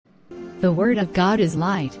The Word of God is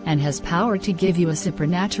light and has power to give you a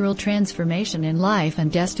supernatural transformation in life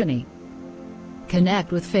and destiny.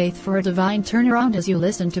 Connect with faith for a divine turnaround as you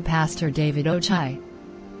listen to Pastor David Ochai.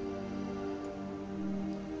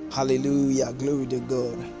 Hallelujah, glory to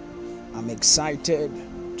God. I'm excited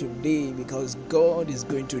today because God is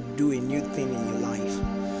going to do a new thing in your life.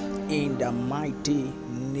 In the mighty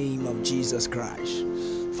name of Jesus Christ.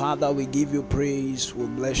 Father, we give you praise, we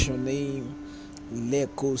bless your name.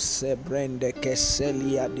 Leko sebrende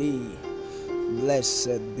keseliadi.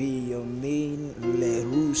 Blessed be your name.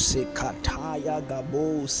 Leruse kataya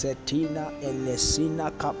gabo setina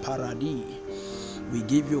elesina kaparadi. We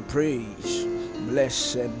give you praise.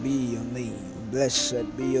 Blessed be your name.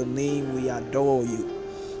 Blessed be your name. We adore you.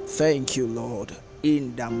 Thank you, Lord.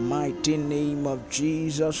 In the mighty name of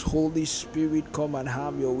Jesus, Holy Spirit, come and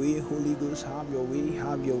have your way. Holy Ghost, have your way,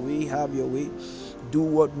 have your way, have your way. Do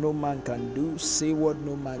what no man can do, say what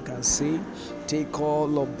no man can say. Take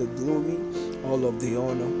all of the glory, all of the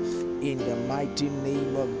honor. In the mighty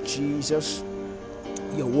name of Jesus.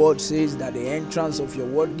 Your word says that the entrance of your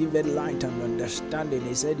word giveth light and understanding.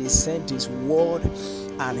 He said he sent his word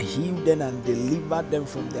and healed them and delivered them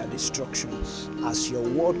from their destruction. As your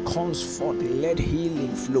word comes forth, let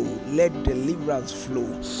healing flow, let deliverance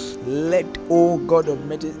flow. Let, O God of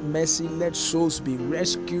mercy, let souls be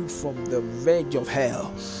rescued from the verge of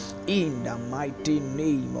hell. In the mighty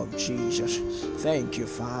name of Jesus. Thank you,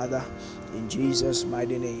 Father. In Jesus'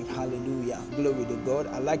 mighty name. Hallelujah. Glory to God.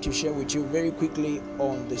 I'd like to share with you very quickly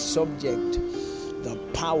on the subject, the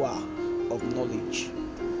power of knowledge.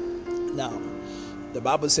 Now, the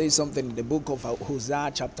Bible says something in the book of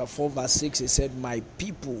Hosea chapter 4 verse 6. It said, my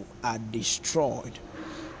people are destroyed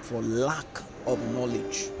for lack of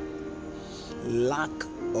knowledge. Lack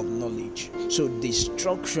of knowledge. So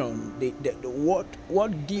destruction,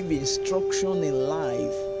 what gives instruction in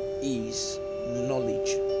life is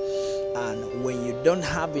knowledge. And when you don't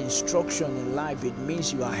have instruction in life, it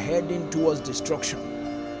means you are heading towards destruction.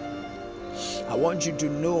 I want you to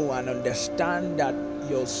know and understand that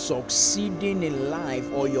your succeeding in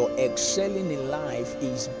life or your excelling in life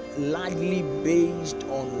is largely based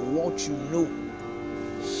on what you know.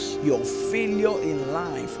 Your failure in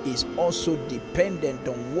life is also dependent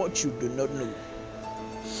on what you do not know.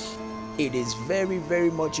 It is very,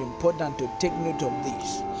 very much important to take note of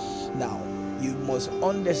this. Now, you must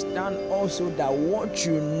understand also that what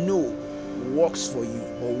you know works for you,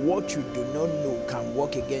 but what you do not know can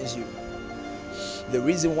work against you. The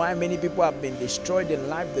reason why many people have been destroyed in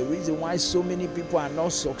life, the reason why so many people are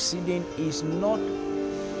not succeeding is not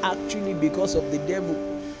actually because of the devil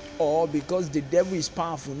or because the devil is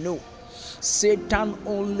powerful. No. Satan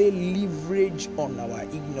only leverage on our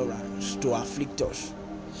ignorance to afflict us.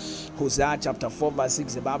 Hosea chapter 4 verse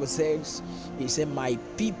 6, the Bible says, he said, my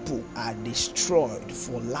people are destroyed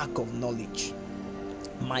for lack of knowledge.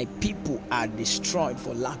 My people are destroyed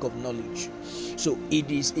for lack of knowledge. So it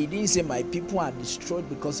didn't say my people are destroyed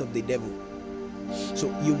because of the devil. So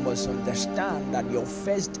you must understand that your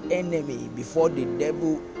first enemy before the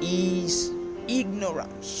devil is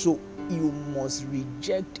ignorance. So you must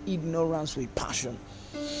reject ignorance with passion.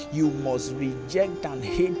 You must reject and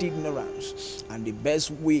hate ignorance. And the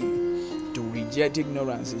best way to reject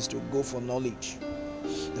ignorance is to go for knowledge.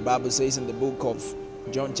 The Bible says in the book of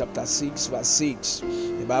John chapter 6 verse 6,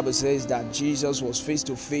 the Bible says that Jesus was face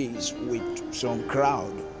to face with some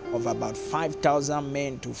crowd of about 5,000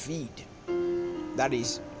 men to feed. That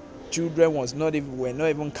is, children were not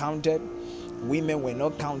even counted, women were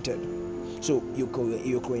not counted. So you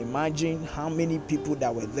could imagine how many people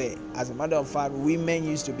that were there. As a matter of fact, women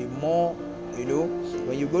used to be more.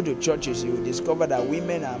 When you go to churches, you will discover that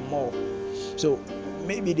women are more. So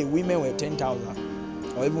maybe the women were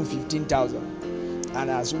 10,000 or even 15,000. And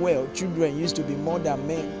as well, children used to be more than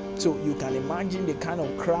men. So you can imagine the kind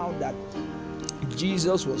of crowd that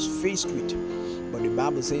Jesus was faced with. But the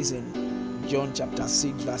Bible says in John chapter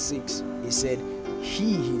 6 verse 6, he said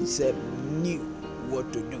he himself knew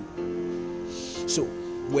what to do. So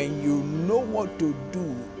when you know what to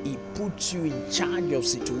do, it puts you in charge of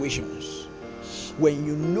situations. When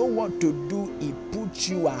you know what to do, it puts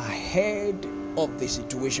you ahead of the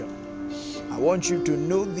situation. I want you to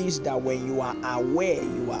know this, that when you are aware,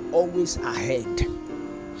 you are always ahead.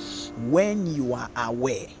 When you are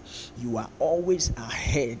aware, you are always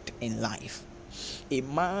ahead in life. A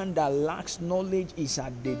man that lacks knowledge is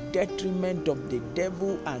at the detriment of the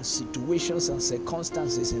devil and situations and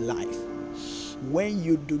circumstances in life. When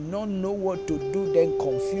you do not know what to do, then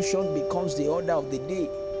confusion becomes the order of the day.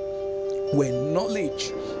 When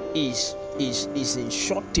knowledge is in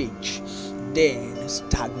shortage, then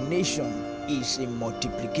stagnation is in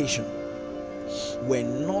multiplication.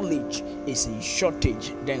 When knowledge is in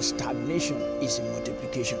shortage, then stagnation is in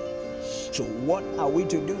multiplication. So what are we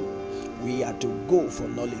to do? We are to go for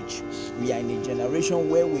knowledge. We are in a generation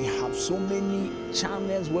where we have so many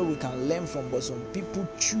channels where we can learn from, but some people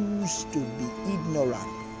choose to be ignorant.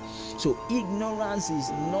 So ignorance is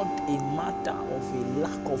not a matter of a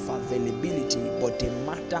lack of availability, but a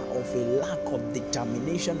matter of a lack of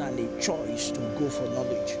determination and a choice to go for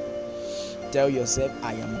knowledge. Tell yourself,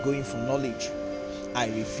 I am going for knowledge. I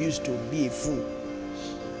refuse to be a fool.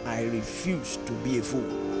 I refuse to be a fool.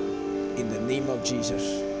 In the name of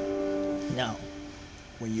Jesus. Now,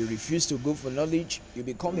 when you refuse to go for knowledge, you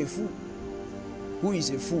become a fool. Who is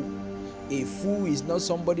a fool? A fool is not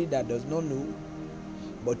somebody that does not know,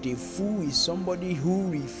 but a fool is somebody who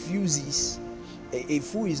refuses. A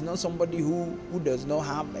fool is not somebody who does not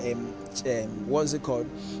have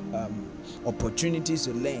opportunities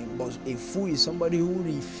to learn, but a fool is somebody who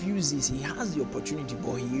refuses. He has the opportunity,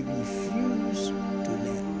 but he refuses to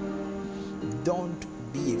learn. Don't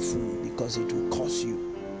be a fool, because it will cost you.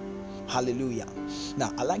 Hallelujah.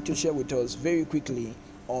 Now, I'd like to share with us very quickly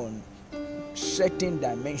on certain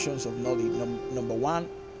dimensions of knowledge. Number one,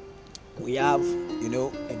 we have,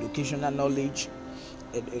 educational knowledge,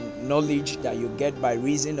 knowledge that you get by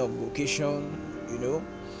reason of vocation, you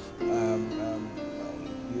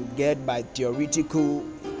get by theoretical,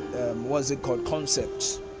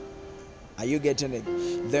 concepts. Are you getting it?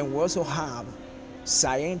 Then we also have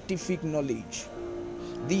scientific knowledge.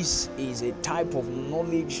 This is a type of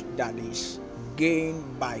knowledge that is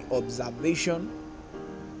gained by observation.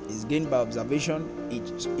 It's gained by observation.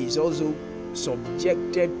 It is also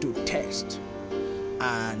subjected to test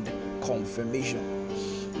and confirmation.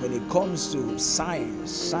 When it comes to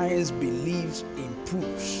science, science believes in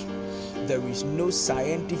proofs. There is no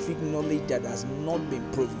scientific knowledge that has not been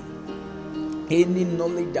proven. Any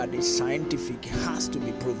knowledge that is scientific has to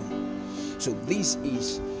be proven. So this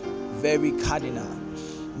is very cardinal.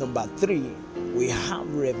 Number three, we have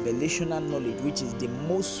revelational knowledge, which is the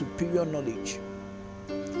most superior knowledge.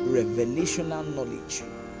 Revelational knowledge.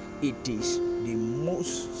 It is the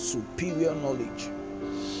most superior knowledge.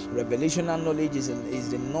 Revelational knowledge is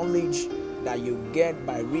the knowledge that you get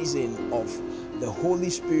by reason of the Holy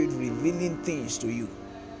Spirit revealing things to you.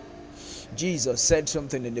 Jesus said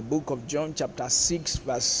something in the book of John chapter 6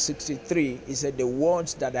 verse 63. He said, the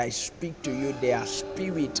words that I speak to you, they are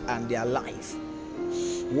spirit and they are life.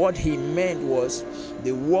 What he meant was,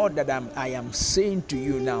 the word that I am saying to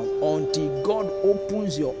you now, until God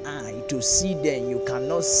opens your eye to see them, you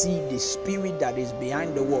cannot see the spirit that is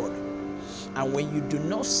behind the word. And when you do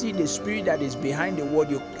not see the spirit that is behind the word,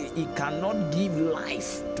 it cannot give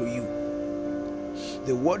life to you.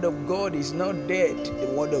 The word of God is not dead. The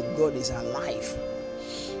word of God is alive.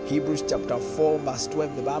 Hebrews chapter 4 verse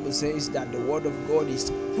 12, the Bible says that the word of God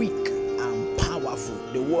is quick and powerful.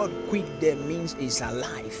 The word quick there means it's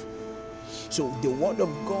alive. So the word of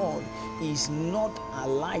God is not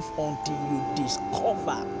alive until you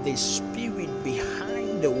discover the spirit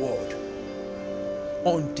behind the word.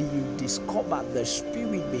 Until you discover the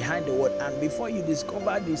spirit behind the word. And before you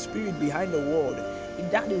discover the spirit behind the word,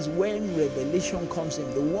 that is when revelation comes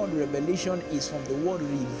in. The word revelation is from the word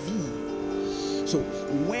reveal. So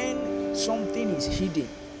when something is hidden,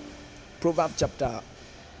 Proverbs chapter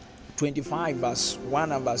 25 verse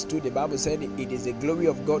 1 and verse 2, the Bible said it is the glory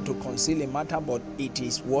of God to conceal a matter, but it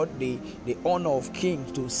is what the honor of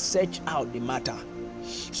kings to search out the matter.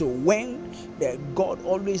 So when God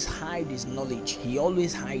always hides his knowledge, he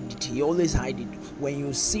always hides it. When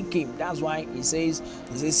you seek him, that's why he says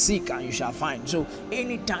seek and you shall find. So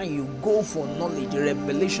anytime you go for knowledge,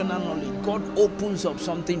 revelational knowledge, God opens up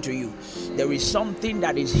something to you. There is something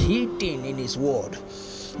that is hidden in his word.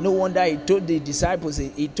 No wonder he told the disciples,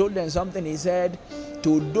 he told them something. He said,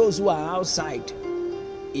 to those who are outside,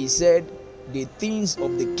 he said, the things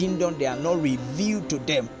of the kingdom, they are not revealed to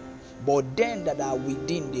them. But them that are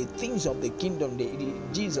within, the things of the kingdom,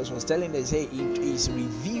 Jesus was telling us, hey, it is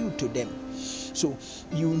revealed to them. So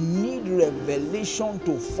you need revelation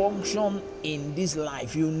to function in this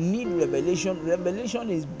life. You need revelation. Revelation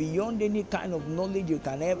is beyond any kind of knowledge you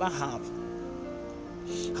can ever have.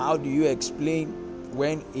 How do you explain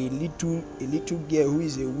when a little girl who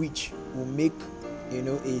is a witch will make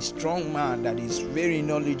a strong man that is very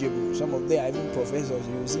knowledgeable? Some of them are even professors.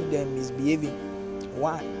 You see them misbehaving.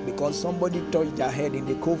 Why? Because somebody touched their head in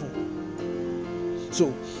the coven.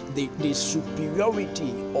 So the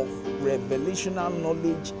superiority of revelational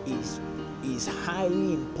knowledge is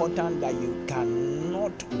highly important, that you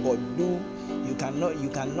cannot do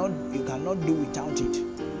without it.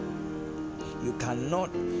 You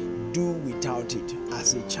cannot do without it.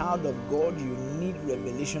 As a child of God, you need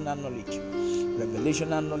revelational knowledge.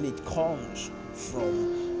 Revelational knowledge comes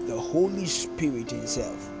from the Holy Spirit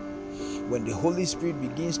himself. When the Holy Spirit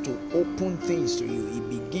begins to open things to you, He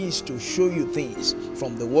begins to show you things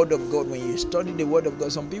from the Word of God. When you study the Word of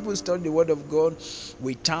God, some people study the Word of God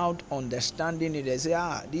without understanding it. They say,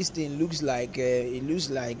 this thing looks like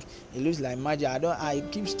magic. I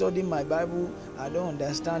keep studying my Bible, I don't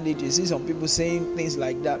understand it. You see some people saying things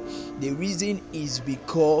like that. The reason is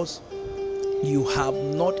because you have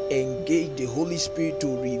not engaged the Holy Spirit to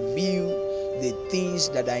reveal the things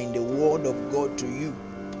that are in the Word of God to you.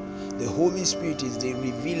 The Holy Spirit is the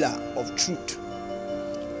revealer of truth.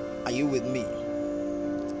 Are you with me?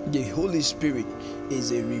 The Holy Spirit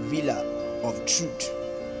is a revealer of truth.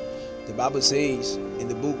 The Bible says in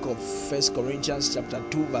the book of 1 Corinthians chapter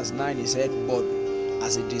 2 verse 9, it said, but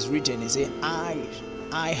as it is written, it said, I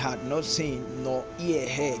had not seen nor ear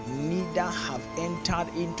heard, neither have entered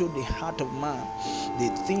into the heart of man the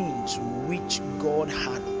things which God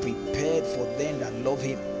had prepared for them that love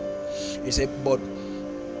Him. He said, but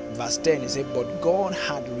verse 10, it said, but God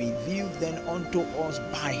had revealed them unto us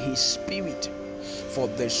by His Spirit, for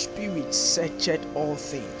the Spirit searcheth all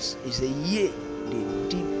things. He said, yea, the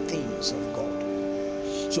deep things of God.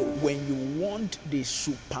 So when you want the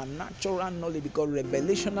supernatural knowledge, because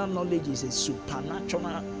revelational knowledge is a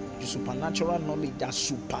supernatural knowledge that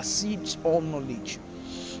supersedes all knowledge.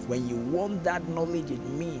 When you want that knowledge, it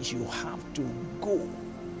means you have to go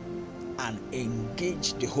and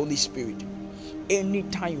engage the Holy Spirit.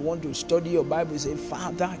 Anytime you want to study your Bible, say,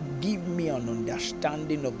 Father, give me an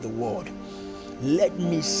understanding of the word. Let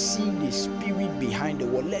me see the Spirit behind the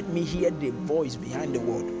word. Let me hear the voice behind the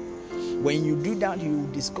word. When you do that, you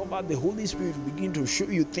will discover the Holy Spirit will begin to show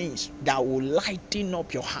you things that will lighten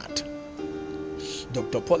up your heart.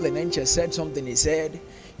 Dr. Paul Enenche said something. He said,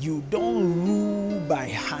 you don't rule by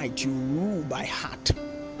height, you rule by heart.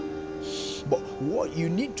 But what you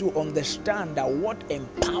need to understand, that what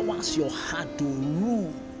empowers your heart to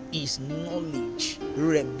rule is knowledge,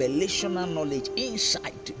 revelational knowledge,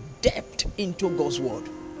 insight, depth into God's word.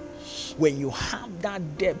 When you have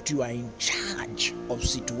that depth, you are in charge of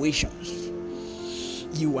situations.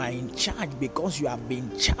 You are in charge because you have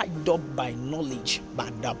been charged up by knowledge, by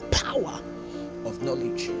the power of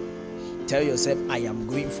knowledge. Tell yourself, I am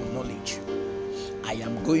going for knowledge. I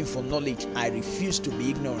am going for knowledge. I refuse to be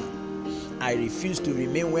ignorant. I refuse to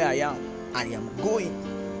remain where I am. I am going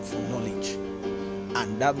for knowledge.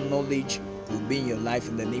 And that knowledge will be in your life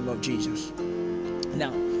in the name of Jesus.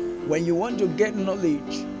 Now, when you want to get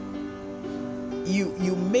knowledge,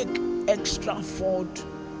 you make extra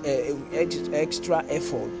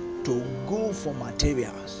effort to go for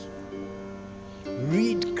materials.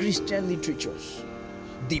 Read Christian literatures.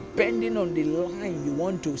 Depending on the line you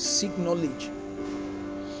want to seek knowledge.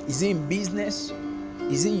 Is it in business?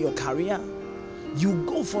 Is it in your career? You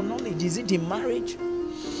go for knowledge. Is it in marriage?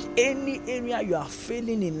 Any area you are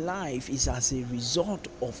failing in life is as a result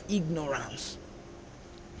of ignorance.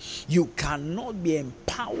 You cannot be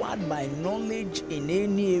empowered by knowledge in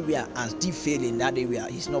any area and still fail in that area.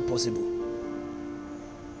 It's not possible.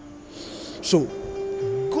 So,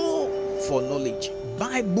 go for knowledge.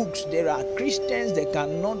 Buy books. There are Christians that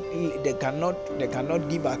cannot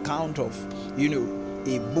give account of,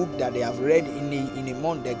 a book that they have read in a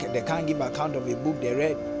month. They can't give account of a book they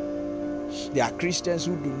read. There are Christians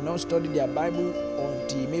who do not study their Bible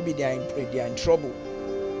until maybe they are in trouble.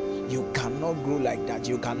 You cannot grow like that.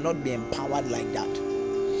 You cannot be empowered like that.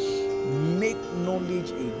 Make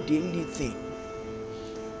knowledge a daily thing.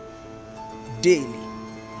 Daily.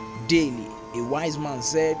 A wise man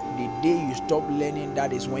said, the day you stop learning,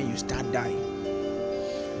 that is when you start dying.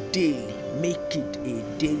 Daily. Make it a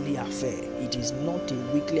daily affair. It is not a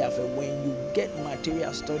weekly affair. When you get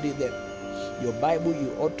material, study them. Your Bible,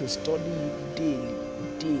 you ought to study it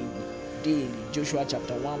daily. Joshua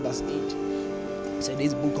chapter 1 verse 8 said,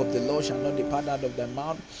 this book of the law shall not depart out of thy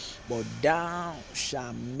mouth, but thou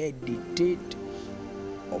shalt meditate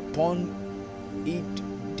upon it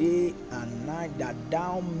day and night, that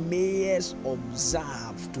thou mayest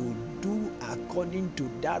observe to do according to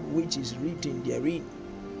that which is written therein.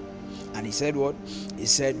 And he said what? He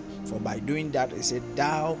said, for by doing that, he said,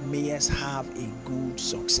 thou mayest have a good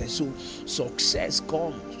success. So success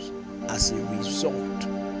comes as a result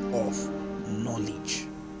of knowledge.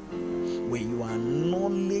 When you are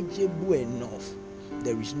knowledgeable enough,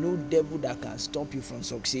 there is no devil that can stop you from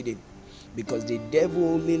succeeding, because the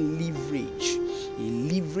devil only leverages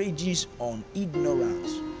on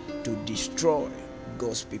ignorance to destroy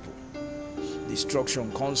God's people.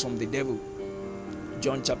 Destruction comes from the devil.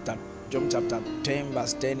 John chapter John chapter 10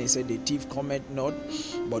 verse 10, he said, the thief cometh not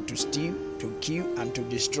but to steal, to kill, and to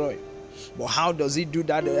destroy. But how does he do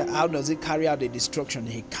that? How does he carry out the destruction?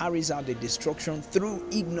 He carries out the destruction through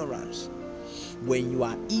ignorance. When you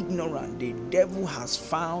are ignorant, the devil has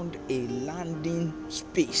found a landing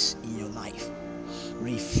space in your life.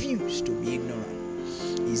 Refuse to be ignorant.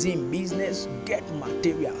 Is he in business? Get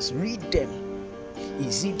materials, read them.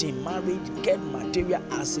 Is it in marriage? Get material.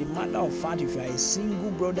 As a matter of fact, if you are a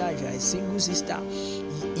single brother, if you are a single sister,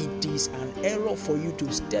 it is an error for you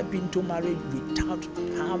to step into marriage without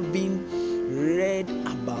having read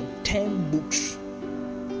about 10 books.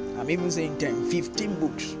 I'm even saying 10, 15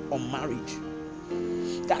 books on marriage.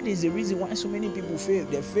 That is the reason why so many people fail.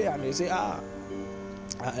 They fail and they say,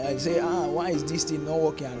 why is this thing not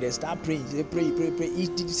working? And they start praying. They pray.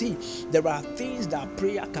 You see, there are things that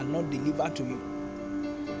prayer cannot deliver to you.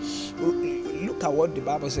 Look at what the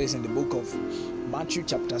Bible says in the book of Matthew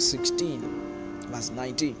chapter 16 verse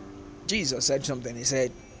 19. Jesus said something. He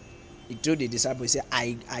told the disciples, he said,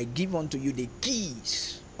 I give unto you the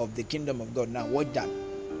keys of the kingdom of God. Now watch that.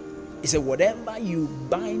 He said, whatever you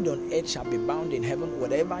bind on earth shall be bound in heaven.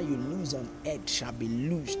 Whatever you loose on earth shall be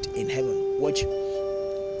loosed in heaven. Watch.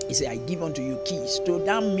 He said, I give unto you keys. So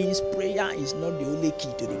that means prayer is not the only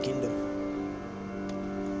key to the kingdom.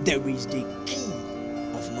 There is the key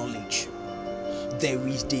of knowledge. There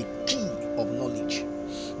is the key of knowledge.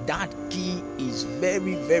 That key is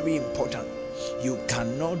very, very important. You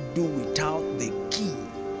cannot do without the key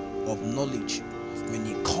of knowledge when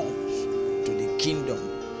it comes to the kingdom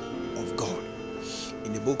of God.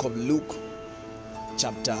 In the book of Luke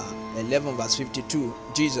chapter 11 verse 52,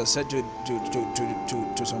 Jesus said to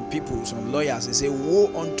some people, some lawyers, he said, woe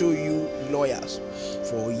unto you lawyers,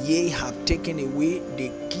 for ye have taken away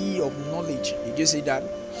the key of knowledge. Did you see that?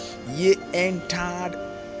 Ye entered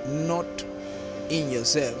not in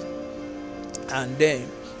yourself, and then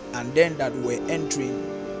that were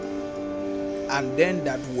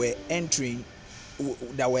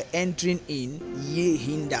entering in, ye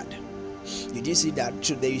hindered. Did you see that?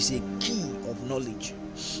 So there is a key of knowledge.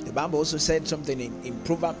 The Bible also said something in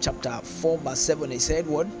Proverbs chapter 4 verse 7. It said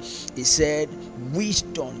what? It said,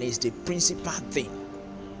 wisdom is the principal thing.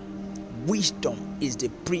 Wisdom is the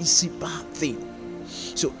principal thing.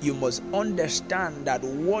 So you must understand that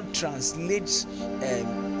what translates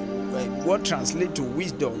to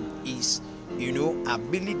wisdom is,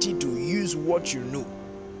 ability to use what you know.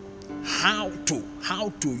 How to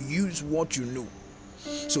use what you know.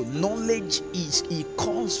 So knowledge it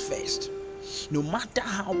comes first. No matter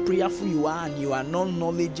how prayerful you are and you are not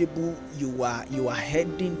knowledgeable, you are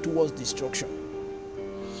heading towards destruction.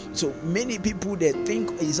 So many people, they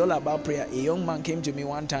think it's all about prayer. A young man came to me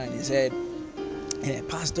one time. He said, hey,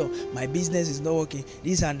 Pastor, my business is not working.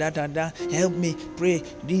 This and that and that. Help me pray.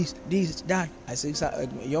 This, that. I said, sir,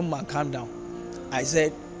 young man, calm down. I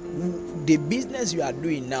said, the business you are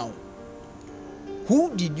doing now,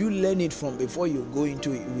 who did you learn it from before you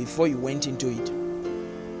went into it?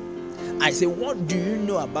 I said, what do you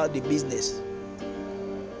know about the business?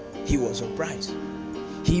 He was surprised.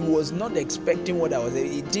 He was not expecting what I was.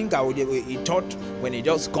 He thought when it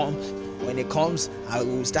comes, I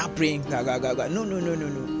will start praying. No.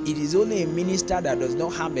 It is only a minister that does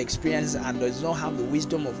not have experience and does not have the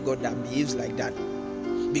wisdom of God that behaves like that.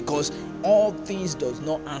 Because all things does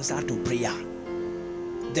not answer to prayer.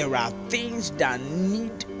 There are things that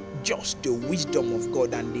need just the wisdom of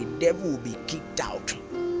God, and the devil will be kicked out.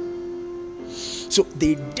 So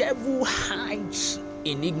the devil hides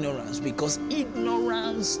in ignorance, because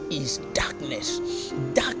ignorance is darkness.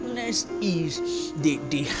 Darkness is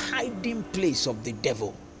the hiding place of the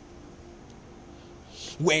devil.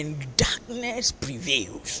 When darkness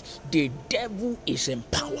prevails, the devil is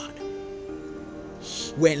empowered.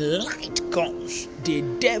 When light comes, the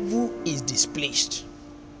devil is displaced.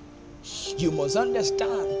 You must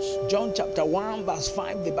understand, John chapter 1 verse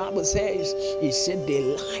 5, the Bible says, it said, the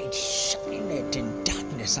light shineth in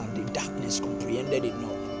darkness, and the darkness comprehended it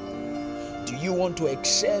not. Do you want to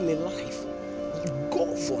excel in life?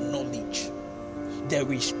 Go for knowledge.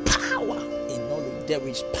 There is power in knowledge. There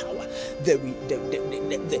is power. There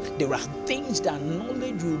are things that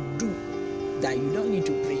knowledge will do that you don't need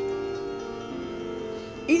to pray.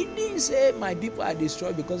 He didn't say my people are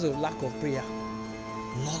destroyed because of lack of prayer.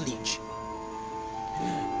 Knowledge.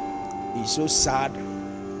 It's so sad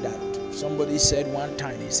that somebody said one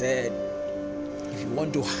time, he said, if you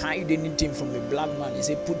want to hide anything from a black man, he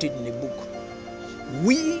said, put it in a book.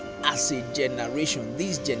 We as a generation,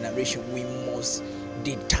 this generation, we must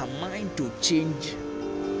determine to change,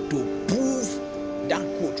 to prove that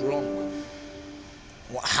quote wrong.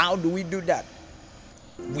 How do we do that?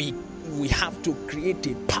 We we have to create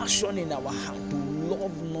a passion in our heart to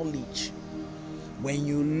love knowledge. When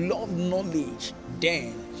you love knowledge,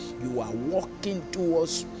 then you are walking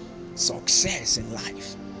towards success in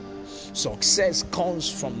life. Success comes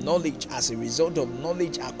from knowledge as a result of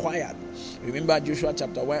knowledge acquired. Remember Joshua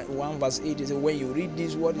chapter 1 verse 8, it says, when you read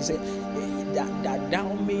this word, it says that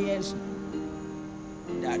thou mayest,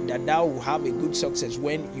 that thou will have a good success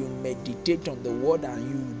when you meditate on the word and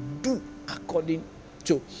you do according.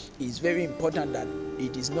 So it's very important that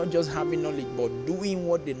it is not just having knowledge, but doing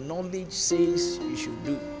what the knowledge says you should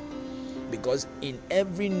do. Because in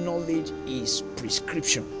every knowledge is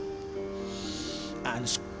prescription,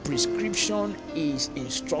 and prescription is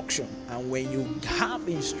instruction. And when you have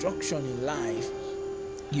instruction in life,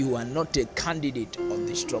 you are not a candidate of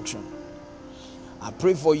destruction. I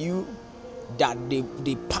pray for you that the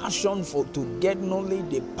passion to get knowledge,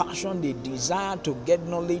 the passion, the desire to get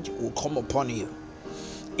knowledge will come upon you.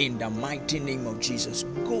 In the mighty name of Jesus,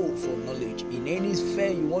 go for knowledge. In any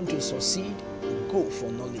sphere you want to succeed, go for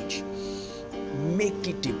knowledge. Make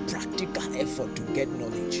it a practical effort to get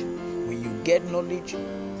knowledge. When you get knowledge,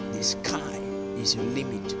 the sky is your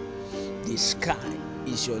limit. The sky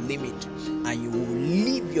is your limit, and you will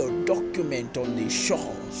leave your document on the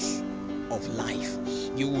shores of life.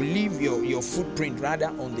 You will leave your footprint rather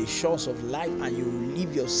on the shores of life, and you will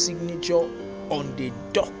leave your signature on the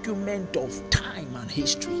document of time and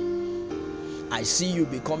history. I see you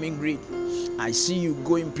becoming great. I see you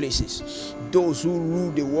going places. Those who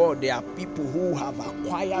rule the world, they are people who have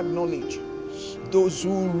acquired knowledge. Those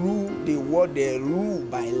who rule the world, they rule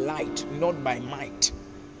by light, not by might.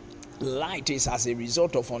 Light is as a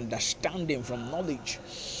result of understanding from knowledge.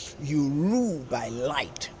 You rule by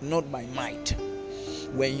light, not by might.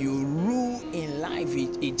 When you rule in life,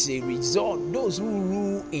 it's a result. Those who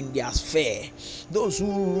rule in their sphere, those who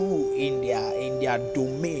rule in their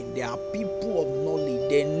domain, they are people of knowledge.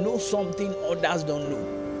 They know something others don't know.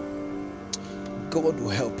 God will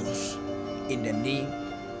help us in the name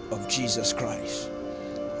of Jesus Christ.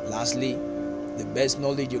 Lastly, the best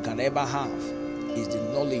knowledge you can ever have is the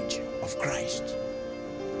knowledge of Christ.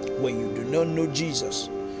 When you do not know Jesus,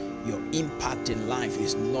 your impact in life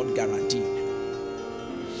is not guaranteed.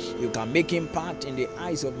 You can make impact in the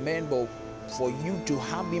eyes of men, but for you to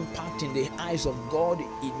have impact in the eyes of God,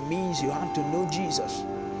 it means you have to know Jesus.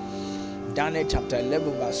 Daniel chapter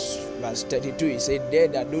 11 verse 32, it said, they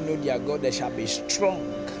that don't know their God, they shall be strong.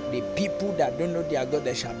 The people that don't know their God,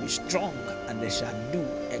 they shall be strong, and they shall do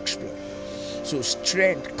exploit. So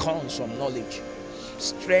strength comes from knowledge.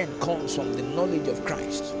 Strength comes from the knowledge of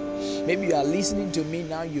Christ. Maybe you are listening to me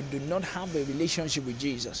now, you do not have a relationship with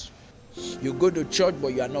Jesus. You go to church, but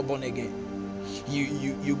you are not born again.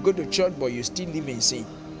 You go to church, but you still live in sin.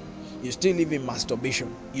 You still live in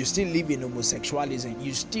masturbation. You still live in homosexualism.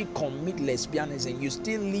 You still commit lesbianism. You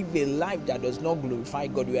still live a life that does not glorify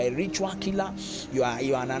God. You are a ritual killer. You are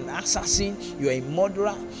an assassin. You are a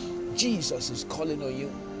murderer. Jesus is calling on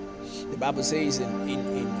you. The Bible says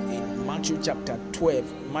in Matthew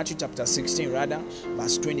chapter 16 rather,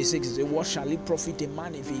 verse 26, it says, what shall it profit a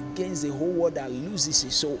man if he gains the whole world and loses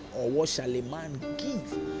his soul? Or what shall a man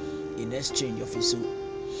give in exchange of his soul?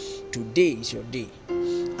 Today is your day.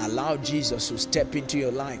 Allow Jesus to step into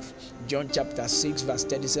your life. John chapter 6 verse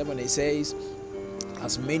 37, it says,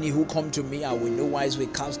 as many who come to me, I will no wise way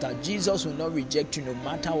cast out. Jesus will not reject you no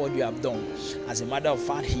matter what you have done. As a matter of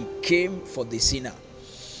fact, he came for the sinner.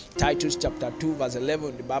 Titus chapter 2 verse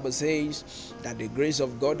 11, the Bible says that the grace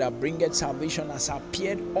of God that bringeth salvation has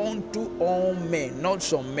appeared unto all men, not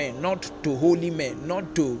some men, not to holy men,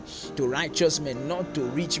 not to righteous men, not to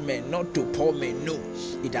rich men, not to poor men. No,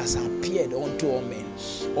 it has appeared unto all men.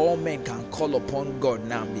 All men can call upon God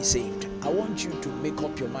now and be saved. I want you to make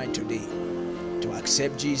up your mind today to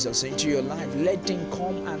accept Jesus into your life. Let him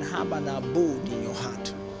come and have an abode in your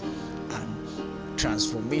heart, and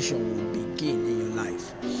transformation will begin in your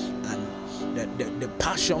life, and the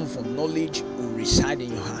passion for knowledge will reside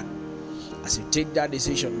in your heart. As you take that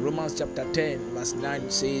decision, Romans chapter 10 verse 9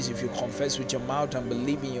 says, if you confess with your mouth and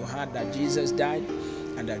believe in your heart that Jesus died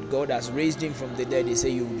and that God has raised him from the dead, he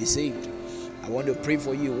said you will be saved. I want to pray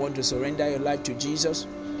for you. You want to surrender your life to Jesus?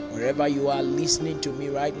 Wherever you are listening to me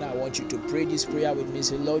right now, I want you to pray this prayer with me.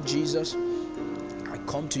 Say, Lord Jesus, I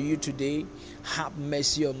come to you today. Have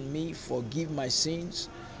mercy on me. Forgive my sins.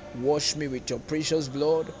 Wash me with your precious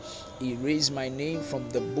blood. Erase my name from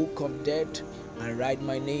the book of death and write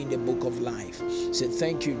my name in the book of life. Say,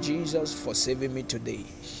 thank you, Jesus, for saving me today.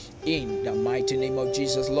 In the mighty name of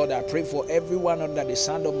Jesus, Lord, I pray for everyone under the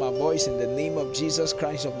sound of my voice in the name of Jesus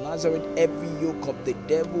Christ of Nazareth. Every yoke of the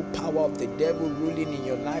devil, power of the devil ruling in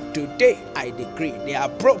your life today, I decree they are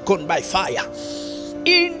broken by fire.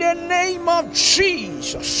 In the name of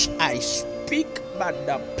Jesus, I speak by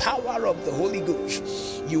the power of the Holy Ghost.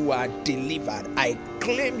 You are delivered. I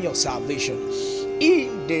claim your salvation.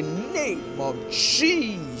 In the name of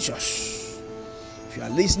Jesus. If you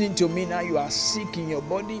are listening to me now, you are sick in your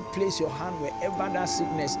body, place your hand wherever that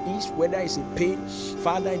sickness is, whether it's in pain.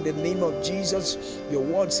 Father, in the name of Jesus, your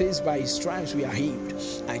word says by his stripes we are healed.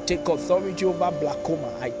 I take authority over glaucoma.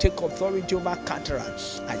 I take authority over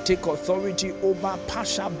cataract. I take authority over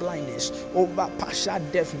partial blindness, over partial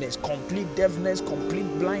deafness, complete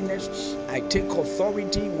blindness. I take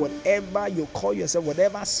authority, whatever you call yourself,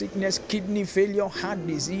 whatever sickness, kidney failure, heart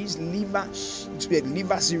disease, liver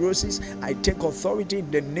cirrhosis, I take authority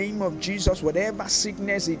in the name of Jesus. Whatever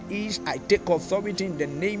sickness it is, I take authority in the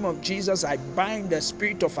name of Jesus. I bind the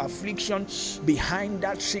spirit of affliction behind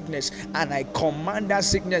that sickness, and I command that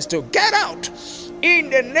sickness to get out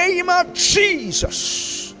in the name of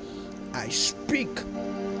Jesus. I speak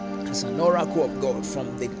as an oracle of God,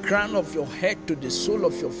 from the crown of your head to the sole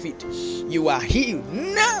of your feet. You are healed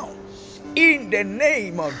now. In the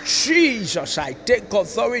name of Jesus, I take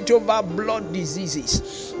authority over blood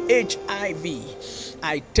diseases, HIV.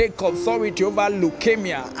 I take authority over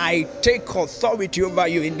leukemia. I take authority over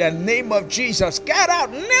you in the name of Jesus. Get out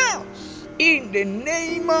now. In the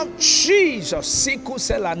name of Jesus, sickle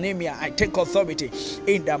cell anemia, I take authority.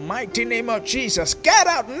 In the mighty name of Jesus, get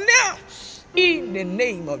out now. In the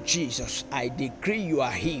name of Jesus, I decree you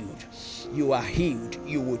are healed. You are healed.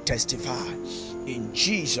 You will testify. In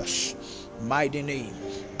Jesus' mighty name.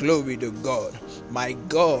 Glory to God. My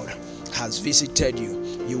God has visited you.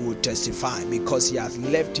 You will testify because he has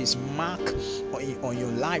left his mark on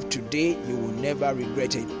your life today. You will never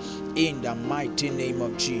regret it. In the mighty name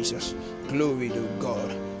of Jesus. Glory to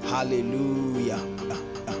God. Hallelujah.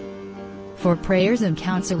 For prayers and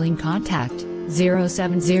counseling, contact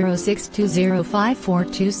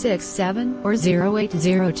 0706205427 or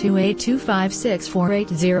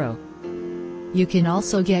 08028256480. You can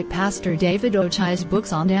also get Pastor David Ochai's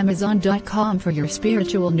books on Amazon.com for your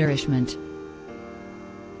spiritual nourishment.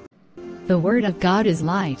 The Word of God is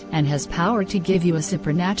light and has power to give you a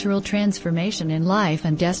supernatural transformation in life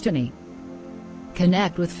and destiny.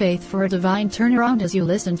 Connect with faith for a divine turnaround as you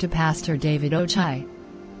listen to Pastor David Ochai.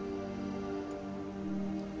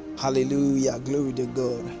 Hallelujah. Glory to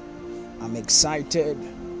God. I'm excited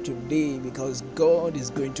today because God is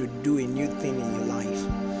going to do a new thing in your life.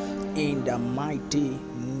 In the mighty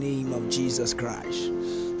name of Jesus Christ.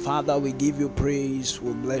 Father, we give you praise.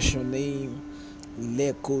 We bless your name.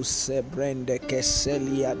 Blessed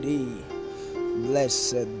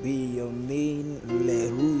be your name.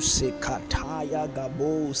 Leruse kataya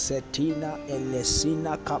gabo setina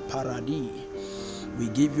elesina kaparadi. We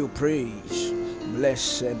give you praise.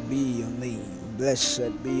 Blessed be your name.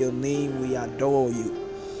 Blessed be your name. We adore you.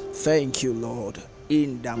 Thank you, Lord.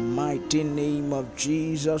 In the mighty name of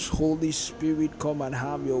Jesus, Holy Spirit, come and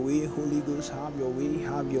have your way. Holy Ghost, have your way,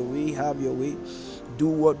 have your way, have your way. Do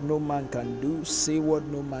what no man can do, say what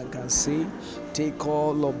no man can say. Take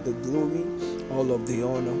all of the glory, all of the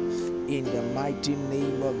honor. In the mighty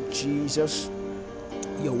name of Jesus.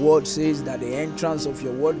 Your word says that the entrance of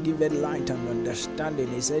your word giveth light and understanding.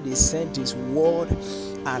 He said he sent his word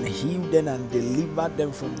and healed them and delivered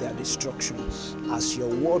them from their destruction. As your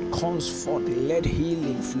word comes forth, let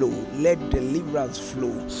healing flow, let deliverance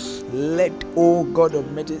flow. Let, oh God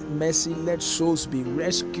of mercy, let souls be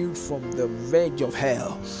rescued from the verge of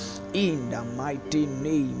hell. In the mighty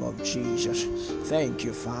name of Jesus. Thank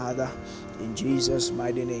you, Father. In Jesus'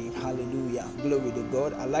 mighty name. Hallelujah. Glory to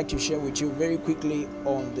God. I'd like to share with you very quickly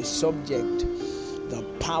on the subject, the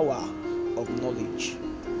power of knowledge.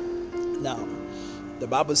 Now, the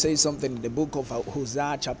Bible says something in the book of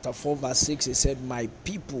Hosea chapter 4 verse 6. It said, my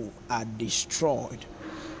people are destroyed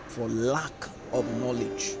for lack of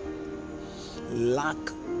knowledge. Lack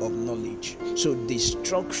of knowledge. So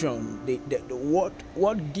destruction,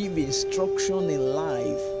 what gives instruction in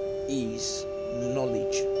life is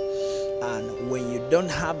knowledge. And when you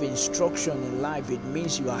don't have instruction in life, it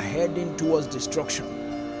means you are heading towards destruction.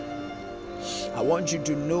 I want you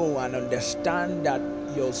to know and understand that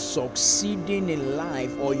your succeeding in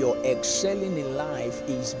life or your excelling in life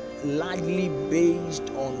is largely based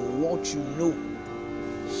on what you know.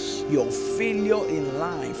 Your failure in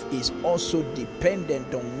life is also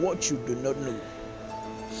dependent on what you do not know.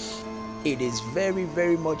 It is very,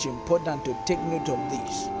 very much important to take note of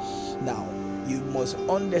this. Now, you must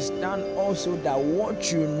understand also that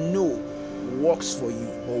what you know works for you,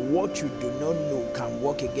 but what you do not know can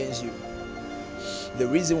work against you. The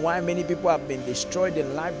reason why many people have been destroyed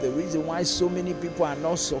in life, the reason why so many people are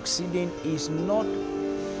not succeeding is not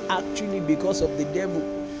actually because of the devil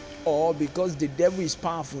or because the devil is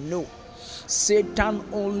powerful. No. Satan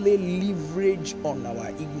only leverage on our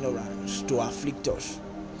ignorance to afflict us.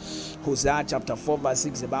 Hosea chapter 4 verse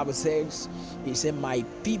 6, the Bible says, he said, my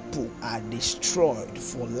people are destroyed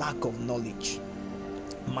for lack of knowledge.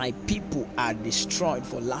 My people are destroyed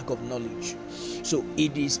for lack of knowledge. So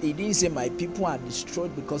it didn't say my people are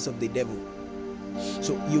destroyed because of the devil.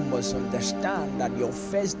 So you must understand that your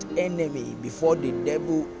first enemy before the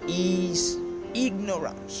devil is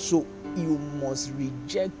ignorance. So you must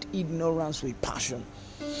reject ignorance with passion.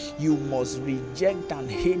 You must reject and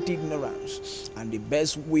hate ignorance. And the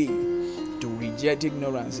best way to reject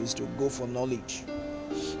ignorance is to go for knowledge.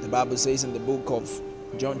 The Bible says in the book of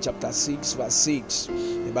John chapter 6 verse 6,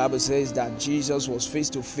 the Bible says that Jesus was face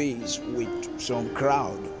to face with some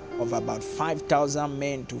crowd of about 5,000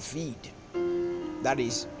 men to feed. That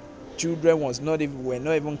is, children were not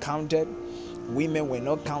even counted, women were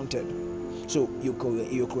not counted. So you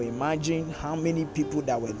could imagine how many people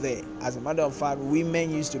that were there. As a matter of fact,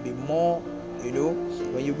 women used to be more.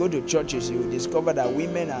 When you go to churches, you discover that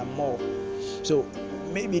women are more. So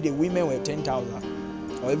maybe the women were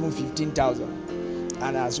 10,000 or even 15,000,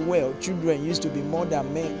 and as well, children used to be more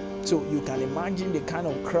than men. So you can imagine the kind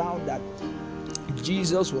of crowd that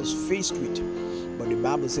Jesus was faced with. But the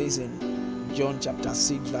Bible says in John chapter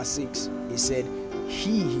 6 verse 6, he said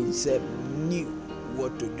he himself knew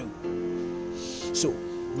what to do. So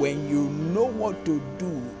when you know what to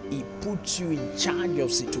do, it puts you in charge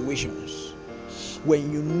of situations.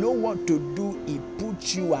 When you know what to do, it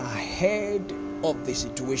puts you ahead of the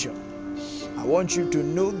situation. I want you to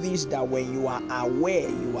know this, that when you are aware,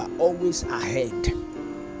 you are always ahead.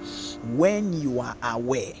 When you are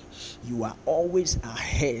aware, you are always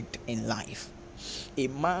ahead in life. A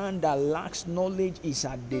man that lacks knowledge is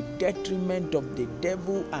at the detriment of the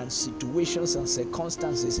devil and situations and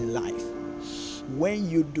circumstances in life. When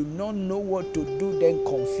you do not know what to do, then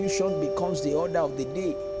confusion becomes the order of the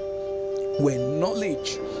day. When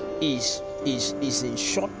knowledge is in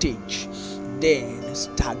shortage, then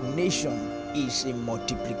stagnation is in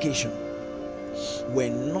multiplication.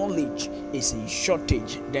 When knowledge is in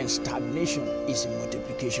shortage, then stagnation is in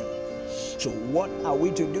multiplication. So what are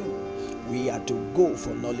we to do? We are to go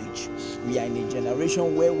for knowledge. We are in a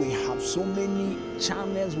generation where we have so many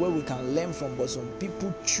channels where we can learn from, but some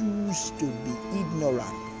people choose to be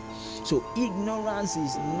ignorant. So ignorance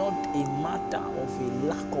is not a matter of a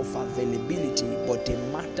lack of availability, but a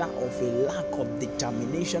matter of a lack of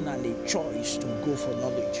determination and a choice to go for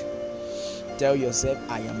knowledge. Tell yourself,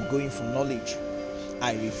 I am going for knowledge.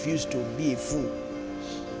 I refuse to be a fool.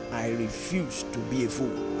 I refuse to be a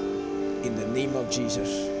fool. In the name of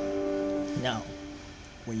Jesus. Now,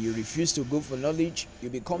 when you refuse to go for knowledge, you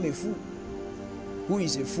become a fool. Who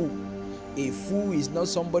is a fool? A fool is not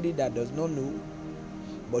somebody that does not know,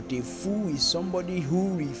 but a fool is somebody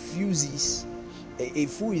who refuses. A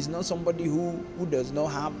fool is not somebody who does not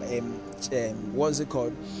have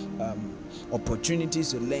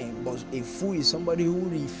opportunities to learn. But a fool is somebody who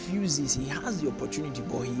refuses. He has the opportunity,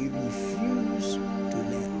 but he refuses to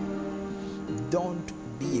learn. Don't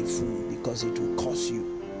be a fool, because it will cost you.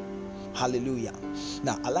 Hallelujah.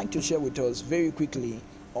 Now, I'd like to share with us very quickly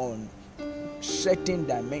on certain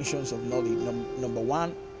dimensions of knowledge. Number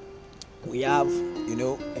one, we have,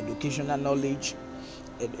 educational knowledge,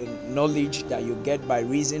 knowledge that you get by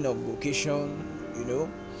reason of vocation, you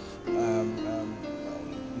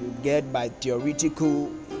get by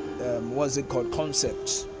theoretical,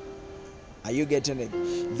 concepts. Are you getting it?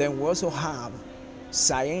 Then we also have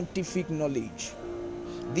scientific knowledge.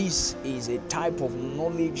 This is a type of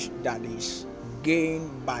knowledge that is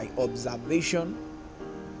gained by observation.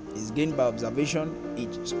 It's gained by observation.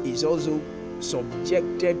 It is also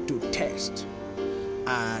subjected to test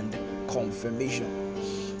and confirmation.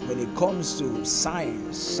 When it comes to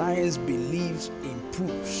science, science believes in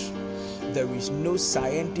proofs. There is no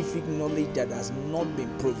scientific knowledge that has not been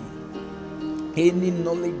proven. Any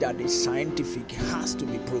knowledge that is scientific has to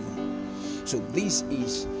be proven. So this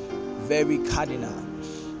is very cardinal.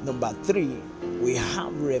 Number three, we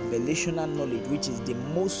have revelational knowledge, which is the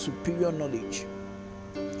most superior knowledge.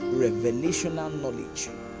 Revelational knowledge.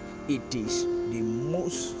 It is the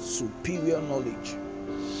most superior knowledge.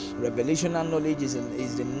 Revelational knowledge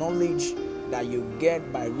is the knowledge that you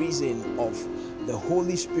get by reason of the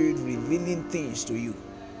Holy Spirit revealing things to you.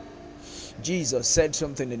 Jesus said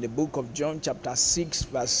something in the book of John chapter 6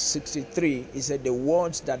 verse 63. He said, the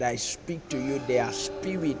words that I speak to you, they are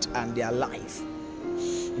spirit and they are life.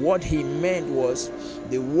 What he meant was,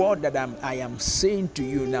 the word that I am saying to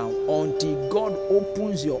you now, until God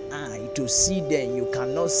opens your eye to see them, you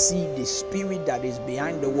cannot see the spirit that is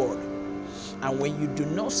behind the word. And when you do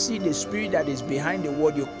not see the spirit that is behind the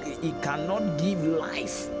word, it cannot give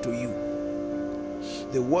life to you.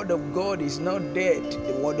 The word of God is not dead.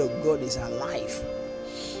 The word of God is alive.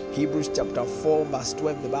 Hebrews chapter 4 verse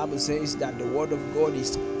 12, the Bible says that the word of God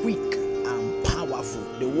is quick and powerful.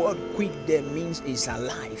 The word quick there means it's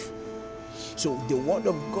alive. So the word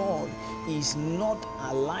of God is not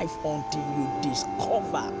alive until you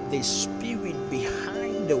discover the spirit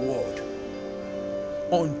behind the word.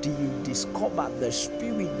 Until you discover the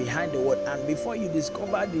spirit behind the word. And before you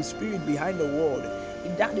discover the spirit behind the word,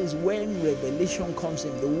 that is when revelation comes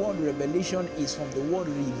in. The word revelation is from the word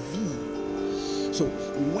reveal. So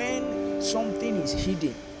when something is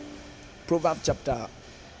hidden, Proverbs chapter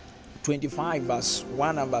 25 verse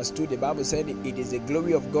 1 and verse 2, the Bible said it is the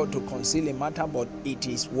glory of God to conceal a matter, but it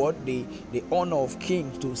is what the honor of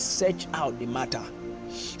kings to search out the matter.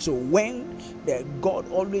 So when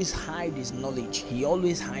God always hides his knowledge, he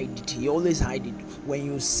always hides it. He always hides it. When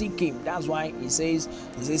you seek him, that's why he says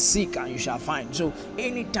seek and you shall find. So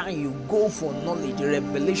anytime you go for knowledge,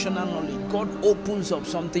 revelational knowledge, God opens up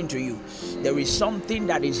something to you. There is something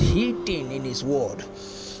that is hidden in his word.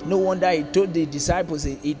 No wonder he told the disciples,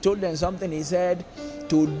 he told them something. He said,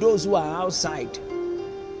 to those who are outside,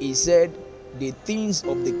 he said, the things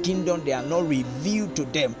of the kingdom, they are not revealed to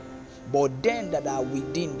them. But them that are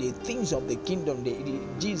within, the things of the kingdom,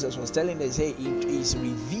 Jesus was telling them, say, it is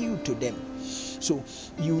revealed to them. So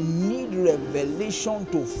you need revelation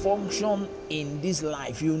to function in this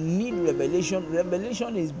life. You need revelation.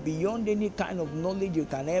 Revelation is beyond any kind of knowledge you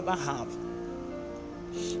can ever have.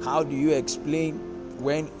 How do you explain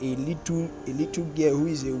when a little girl who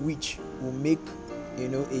is a witch will make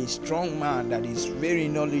a strong man that is very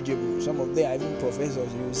knowledgeable? Some of them are even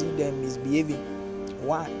professors. You see them misbehaving.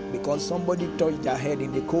 Why? Because somebody touched their head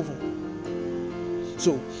in the coven.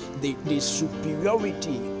 So the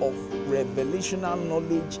superiority of revelational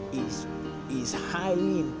knowledge is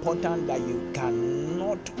highly important, that you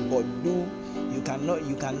cannot do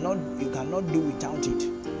without it.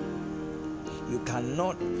 You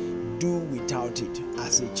cannot do without it.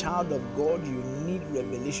 As a child of God, you need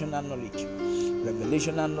revelational knowledge.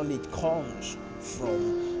 Revelational knowledge comes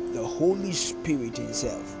from the Holy Spirit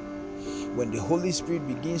himself. When the Holy Spirit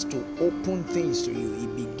begins to open things to you, he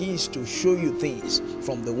begins to show you things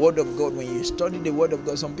from the Word of God. When you study the Word of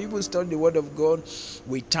God, some people study the Word of God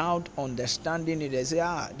without understanding it. They say,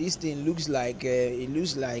 this thing looks like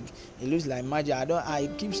magic. I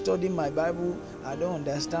keep studying my Bible, I don't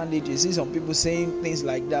understand it. You see some people saying things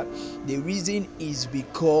like that. The reason is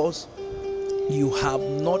because you have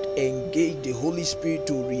not engaged the Holy Spirit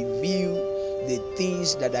to reveal the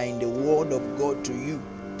things that are in the Word of God to you.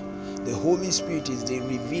 The Holy Spirit is the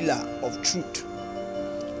revealer of truth.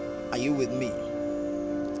 Are you with me?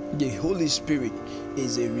 The Holy Spirit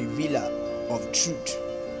is a revealer of truth.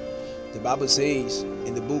 The Bible says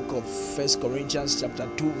in the book of 1 Corinthians chapter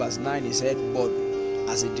 2 verse 9, it said, but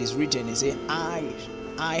as it is written, it said,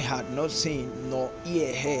 I had not seen, nor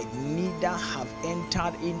ear heard, neither have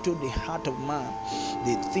entered into the heart of man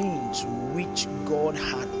the things which God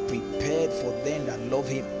had prepared for them that love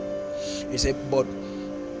him. He said, but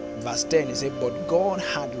verse 10, he said, but God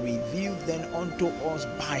had revealed them unto us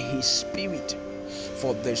by his Spirit,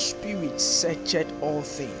 for the Spirit searcheth all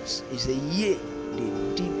things. He said, yea, the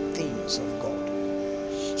deep things of God.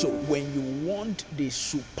 So when you want the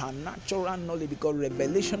supernatural knowledge, because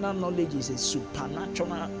revelational knowledge is a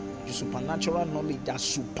supernatural knowledge that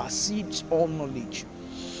supersedes all knowledge.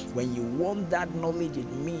 When you want that knowledge,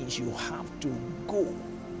 it means you have to go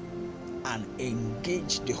and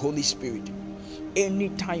engage the Holy Spirit.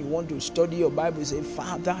 Anytime you want to study your Bible, say,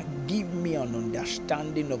 Father, give me an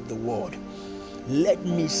understanding of the word. Let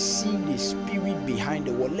me see the spirit behind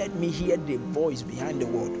the word. Let me hear the voice behind the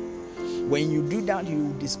word. When you do that, you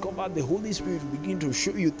will discover the Holy Spirit will begin to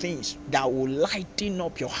show you things that will lighten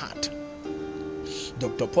up your heart.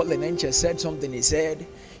 Dr. Paul Enenche said something. He said,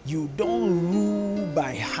 you don't rule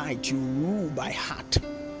by height, you rule by heart.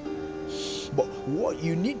 But what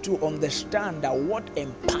you need to understand, that what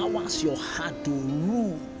empowers your heart to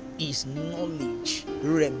rule is knowledge,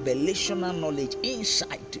 revelational knowledge,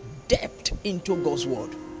 insight, depth into God's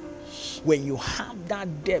word. When you have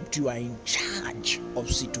that depth, you are in charge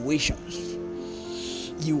of situations.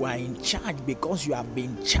 You are in charge because you have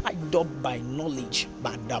been charged up by knowledge,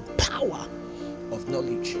 by the power of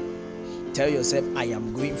knowledge. Tell yourself, I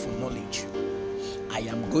am going for knowledge. I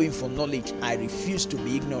am going for knowledge. I refuse to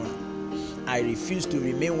be ignorant. I refuse to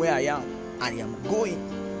remain where I am. I am going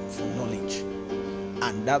for knowledge.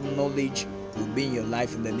 And that knowledge will be in your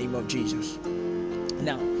life in the name of Jesus.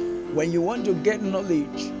 Now, when you want to get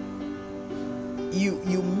knowledge,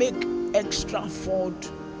 you make extra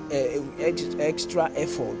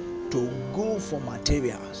effort to go for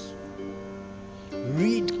materials.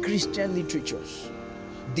 Read Christian literatures.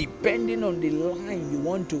 Depending on the line you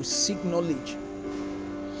want to seek knowledge.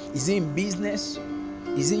 Is it in business?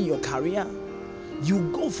 Is it in your career? You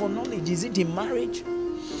go for knowledge. Is it in marriage?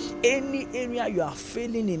 Any area you are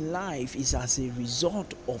failing in life is as a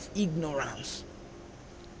result of ignorance.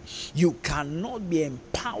 You cannot be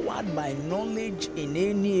empowered by knowledge in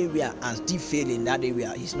any area and still fail in that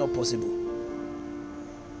area. It's not possible.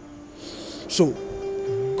 So,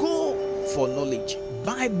 go for knowledge.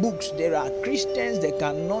 Buy books. There are Christians that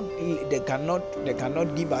cannot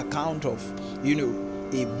give account of,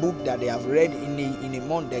 a book that they have read in a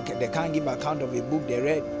month. They can't give account of a book they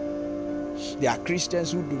read. There are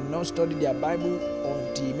Christians who do not study their Bible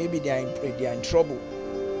until maybe they are in trouble.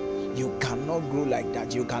 You cannot grow like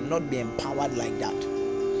that. You cannot be empowered like that.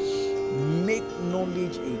 Make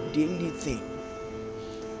knowledge a daily thing.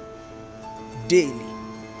 Daily.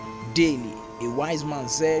 A wise man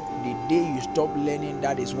said, the day you stop learning,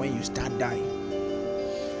 that is when you start dying.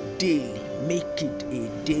 Daily. Make it a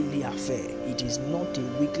daily affair. It is not a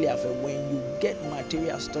weekly affair. When you get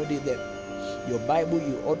material, study them. Your Bible,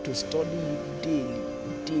 you ought to study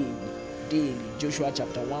it daily. Joshua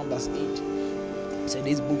chapter 1 verse 8 said,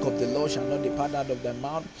 this book of the law shall not depart out of thy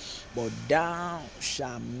mouth, but thou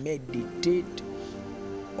shalt meditate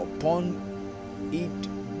upon it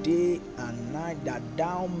day and night, that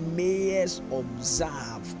thou mayest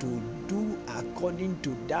observe to do according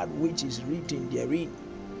to that which is written therein.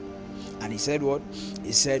 And he said what?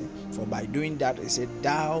 He said, for by doing that, he said,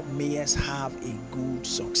 thou mayest have a good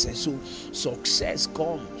success. So success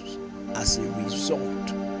comes as a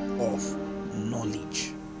result of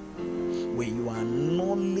knowledge. When you are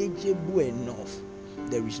knowledgeable enough,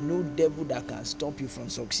 there is no devil that can stop you from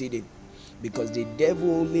succeeding, because the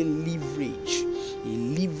devil only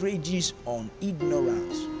leverages on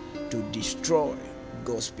ignorance to destroy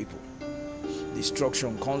God's people.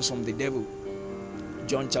 Destruction comes from the devil.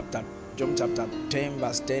 John chapter 10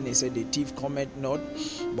 verse 10, he said, the thief cometh not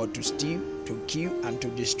but to steal, to kill, and to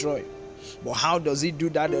destroy. But how does he do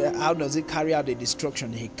that? How does he carry out the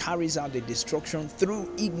destruction? He carries out the destruction through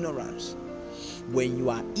ignorance. When you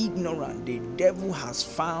are ignorant, the devil has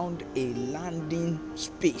found a landing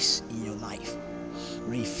space in your life.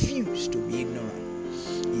 Refuse to be ignorant.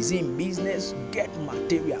 Is it in business? Get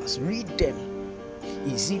materials, read them.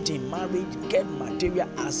 Is it in marriage? Get material.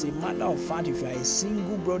 As a matter of fact, if you are a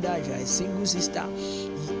single brother, if you are a single sister,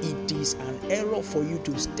 it is an error for you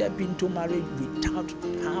to step into marriage without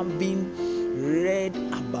having read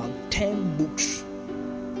about 10 books.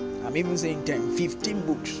 I'm even saying 10, 15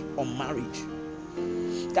 books on marriage.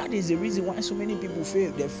 That is the reason why so many people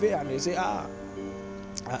fail. They fail and they say, why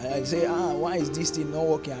is this thing not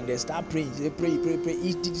working? And they start praying. They pray.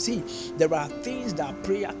 See, there are things that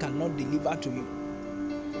prayer cannot deliver to you.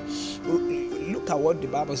 Look at what the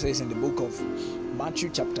Bible says in the book of Matthew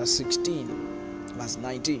chapter 16 verse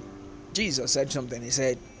 19. Jesus said something. He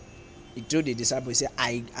told the disciples, he said,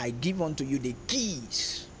 I give unto you the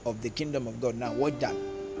keys of the kingdom of God. Now watch that.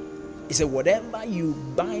 He said, whatever you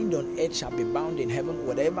bind on earth shall be bound in heaven.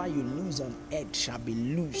 Whatever you loose on earth shall be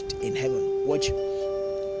loosed in heaven. Watch.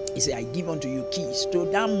 He said, I give unto you keys. So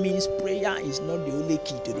that means prayer is not the only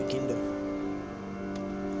key to the kingdom.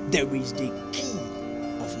 There is the key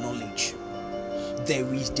of knowledge.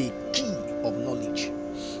 There is the key of knowledge.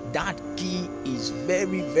 That key is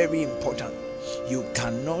very, very important. You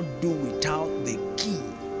cannot do without the key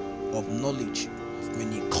of knowledge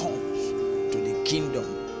when it comes to the kingdom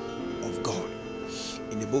of God.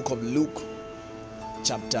 In the book of Luke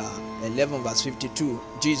chapter 11 verse 52,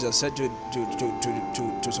 Jesus said to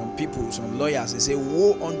some people, some lawyers, he said,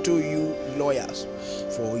 woe unto you lawyers,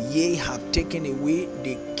 for ye have taken away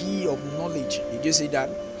the key of knowledge. Did you see that?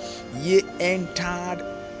 Ye entered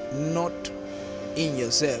not in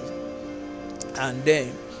yourself, and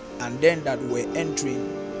then that were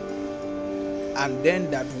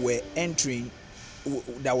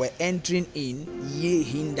entering in, ye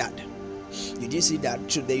hindered. Did you see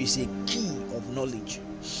that? So there is a key of knowledge.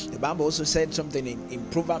 The Bible also said something in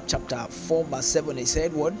Proverbs chapter 4 verse 7. It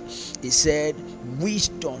said what? It said,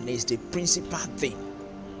 wisdom is the principal thing.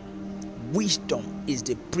 Wisdom is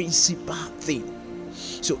the principal thing.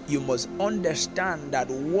 So you must understand that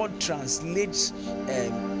what translates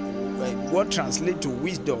what translates to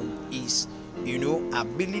wisdom is,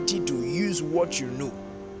 ability to use what you know.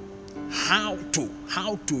 How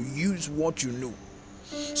to use what you know.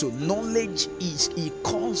 So knowledge it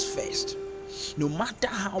comes first. No matter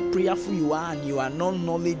how prayerful you are and you are not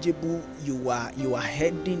knowledgeable, you are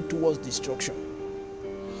heading towards destruction.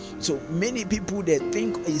 So many people, they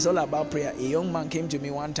think it's all about prayer. A young man came to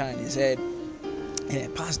me one time. He said, "Hey,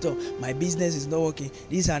 Pastor, my business is not working.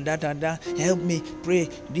 This and that and that. Help me pray.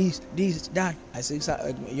 This, that." I said,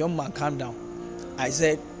 "Sir, young man, calm down." I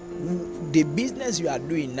said, "The business you are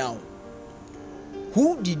doing now,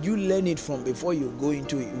 who did you learn it from before you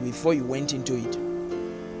went into it?"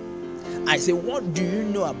 I said, "What do you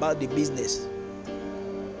know about the business?"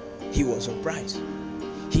 He was surprised.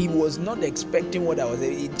 He was not expecting what I was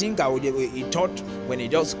saying. He thought when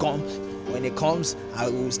it comes, I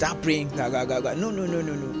will start praying.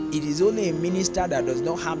 No. It is only a minister that does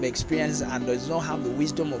not have experience and does not have the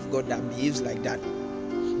wisdom of God that behaves like that.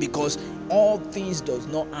 Because all things does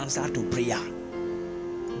not answer to prayer.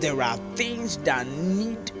 There are things that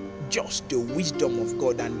need just the wisdom of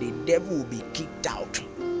God, and the devil will be kicked out.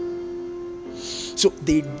 So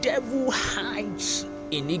the devil hides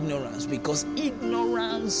in ignorance, because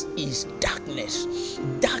ignorance is darkness.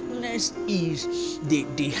 Darkness is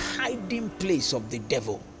the hiding place of the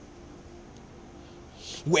devil.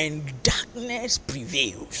 When darkness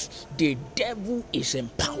prevails, the devil is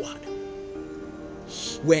empowered.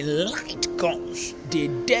 When light comes, the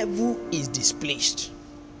devil is displaced.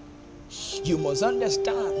 You must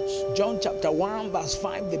understand, John chapter 1 verse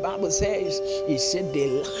 5, the Bible says, it said, "The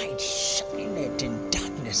light shineth in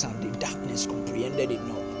darkness, and the darkness comprehended it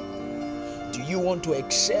not." Do you want to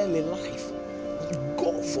excel in life?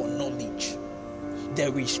 Go for knowledge.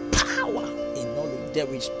 There is power in knowledge.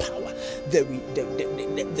 There is power. There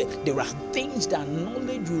are things that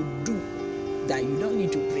knowledge will do that you don't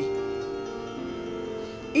need to pray.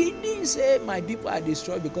 He didn't say my people are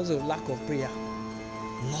destroyed because of lack of prayer.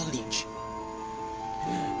 Knowledge.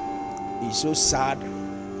 It's so sad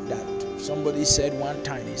that somebody said one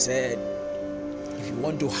time, he said, if you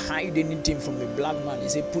want to hide anything from a black man, he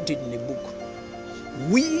said, put it in a book.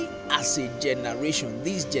 We as a generation,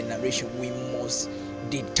 this generation, we must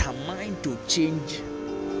determine to change,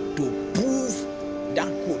 to prove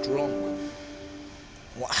that quote wrong.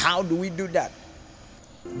 How do we do that?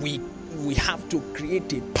 We have to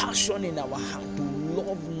create a passion in our heart to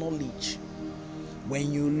love knowledge.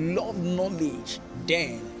 When you love knowledge,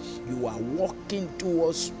 then you are walking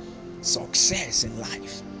towards success in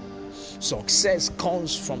life. Success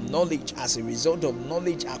comes from knowledge as a result of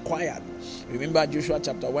knowledge acquired. Remember Joshua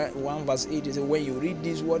chapter 1 verse 8, it says, when you read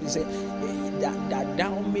this word, it says, that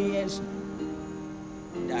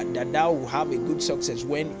thou will have a good success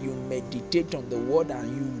when you meditate on the word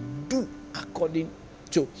and you do according.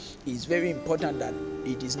 So it's very important that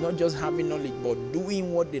it is not just having knowledge, but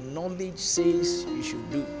doing what the knowledge says you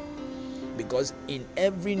should do. Because in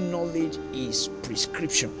every knowledge is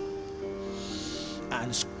prescription.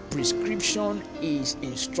 And prescription is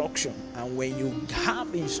instruction. And when you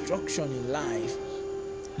have instruction in life,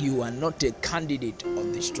 you are not a candidate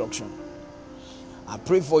of destruction. I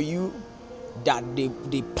pray for you that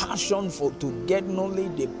the passion to get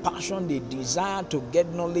knowledge, the passion, the desire to get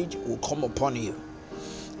knowledge will come upon you.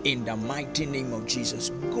 In the mighty name of Jesus,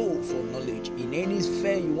 go for knowledge. In any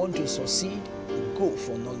sphere you want to succeed, go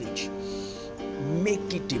for knowledge.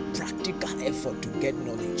 Make it a practical effort to get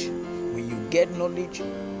knowledge. When you get knowledge,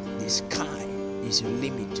 the sky is your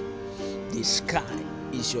limit. The sky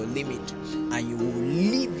is your limit, and you will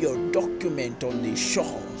leave your document on the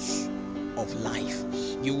shores of life.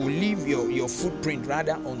 You will leave your footprint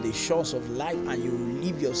rather on the shores of life, and you will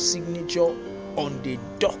leave your signature on the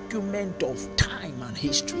document of time and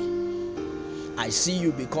history. I see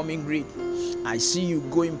you becoming great. I see you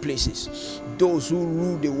going places. Those who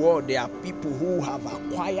rule the world, they are people who have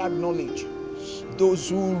acquired knowledge. Those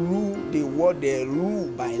who rule the world, they rule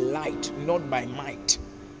by light, not by might.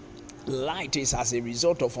 Light is as a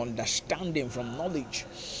result of understanding from knowledge.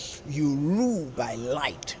 You rule by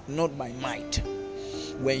light, not by might.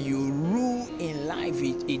 When you rule in life,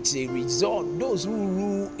 it's a result. Those who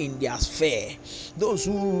rule in their sphere, those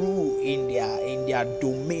who rule in their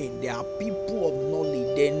domain, they are people of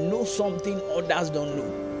knowledge. They know something others don't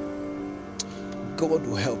know. God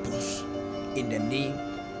will help us in the name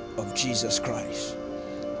of Jesus Christ.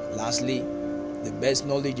 Lastly, the best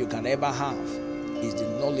knowledge you can ever have is the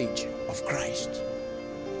knowledge of Christ.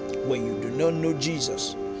 When you do not know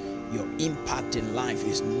Jesus, your impact in life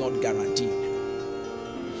is not guaranteed.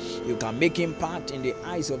 You can make impact in the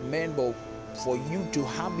eyes of men, but for you to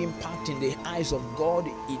have impact in the eyes of God,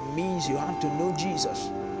 it means you have to know Jesus.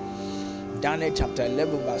 Daniel chapter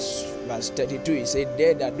 11 verse 32, he said,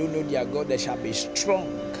 they that don't know their God, they shall be strong.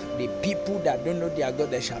 The people that don't know their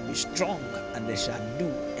God, they shall be strong, and they shall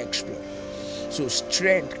do exploit. So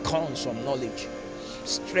strength comes from knowledge.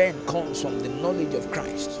 Strength comes from the knowledge of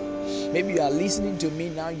Christ. Maybe you are listening to me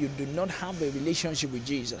now, you do not have a relationship with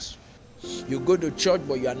Jesus. You go to church,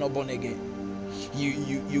 but you are not born again.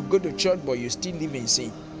 You go to church, but you still live in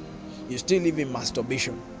sin. You still live in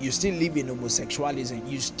masturbation. You still live in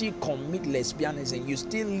homosexualism. You still commit lesbianism. You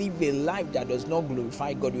still live a life that does not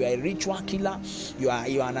glorify God. You are a ritual killer. You are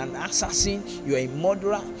an assassin. You are a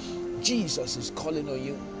murderer. Jesus is calling on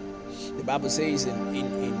you. The Bible says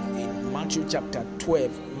in Matthew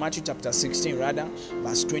chapter 16 rather,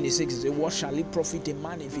 verse 26, it says, what shall it profit a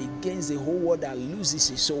man if he gains the whole world and loses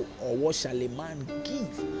his soul? Or what shall a man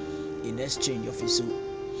give in exchange of his soul?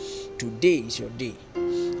 Today is your day.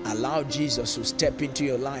 Allow Jesus to step into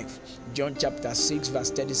your life. John chapter 6 verse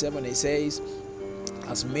 37, it says,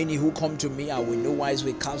 as many who come to me, I will no wise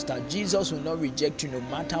way cast out. Jesus will not reject you no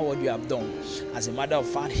matter what you have done. As a matter of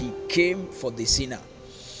fact, he came for the sinner.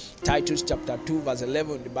 Titus chapter 2 verse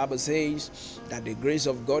 11, the Bible says that the grace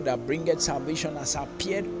of God that bringeth salvation has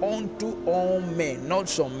appeared unto all men, not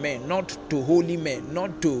some men, not to holy men,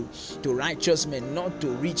 not to righteous men, not to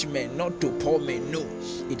rich men, not to poor men. No,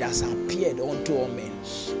 it has appeared unto all men.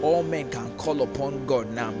 All men can call upon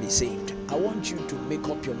God now and be saved. I want you to make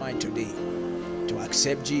up your mind today to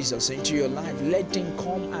accept Jesus into your life. Let him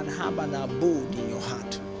come and have an abode in your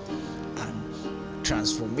heart, and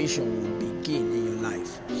transformation will begin in your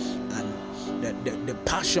life. The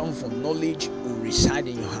passion for knowledge will reside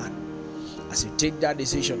in your heart. As you take that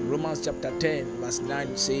decision, Romans chapter 10 verse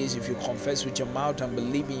 9 says, if you confess with your mouth and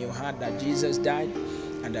believe in your heart that Jesus died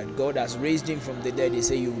and that God has raised him from the dead, they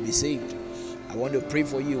say you will be saved. I want to pray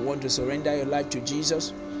for you. You want to surrender your life to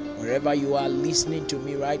Jesus? Wherever you are listening to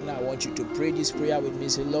me right now, I want you to pray this prayer with me.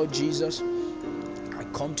 Say, Lord Jesus, I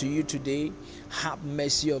come to you today. Have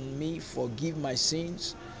mercy on me. Forgive my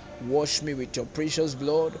sins. Wash me with your precious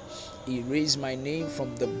blood. Erase my name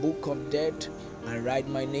from the book of death and write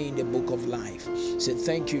my name in the book of life. Say,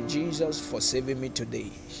 thank you, Jesus, for saving me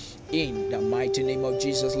today. In the mighty name of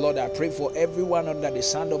Jesus, Lord, I pray for everyone under the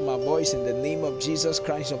sound of my voice in the name of Jesus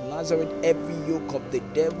Christ of Nazareth. Every yoke of the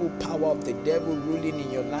devil, power of the devil ruling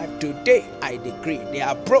in your life today, I decree they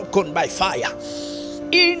are broken by fire.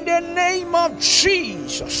 In the name of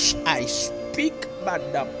Jesus, I speak by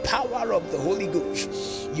the power of the Holy Ghost.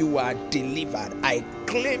 You are delivered. I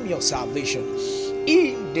claim your salvation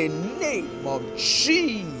in the name of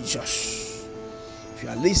Jesus. If you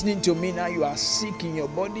are listening to me now, you are sick in your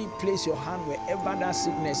body, place your hand wherever that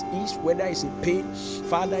sickness is, whether it's in pain.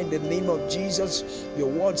 Father, in the name of Jesus, your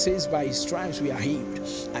word says by his stripes we are healed.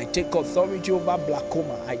 I take authority over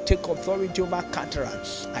glaucoma. I take authority over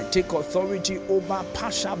cataract. I take authority over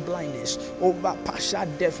partial blindness, over partial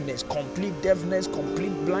deafness, complete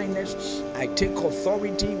blindness. I take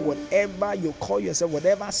authority, whatever you call yourself,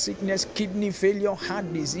 whatever sickness, kidney failure,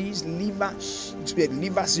 heart disease, liver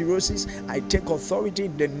cirrhosis, I take authority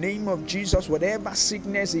in the name of Jesus. Whatever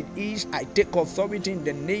sickness it is, I take authority in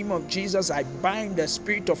the name of Jesus. I bind the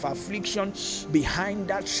spirit of affliction behind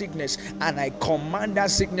that sickness, and I command that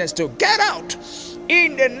sickness to get out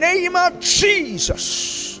in the name of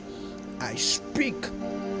Jesus. I speak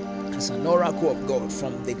as an oracle of God,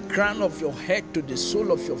 from the crown of your head to the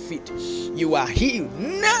sole of your feet. You are healed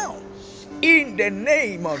now. In the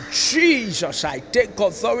name of Jesus, I take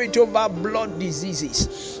authority over blood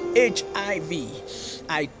diseases, HIV.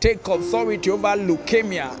 I take authority over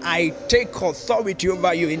leukemia. I take authority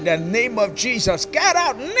over you in the name of Jesus. Get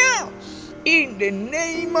out now. In the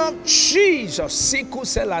name of Jesus. Sickle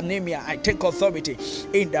cell anemia, I take authority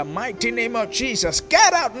in the mighty name of Jesus.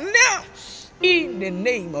 Get out now. In the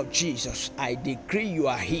name of Jesus, I decree you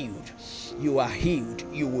are healed. You are healed.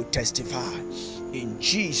 You will testify in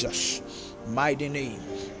Jesus' mighty name.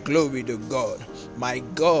 Glory to God. My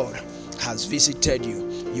God has visited you.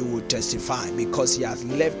 You will testify because he has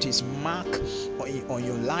left his mark on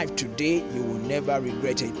your life today. You will never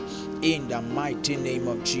regret it. In the mighty name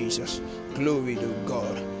of Jesus. Glory to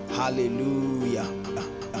God. Hallelujah.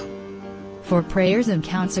 For prayers and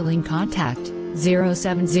counseling, contact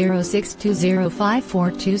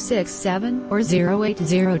 0706205427 or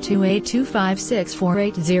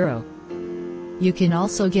 08028256480. You can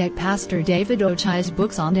also get Pastor David Ochai's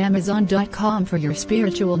books on Amazon.com for your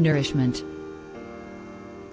spiritual nourishment.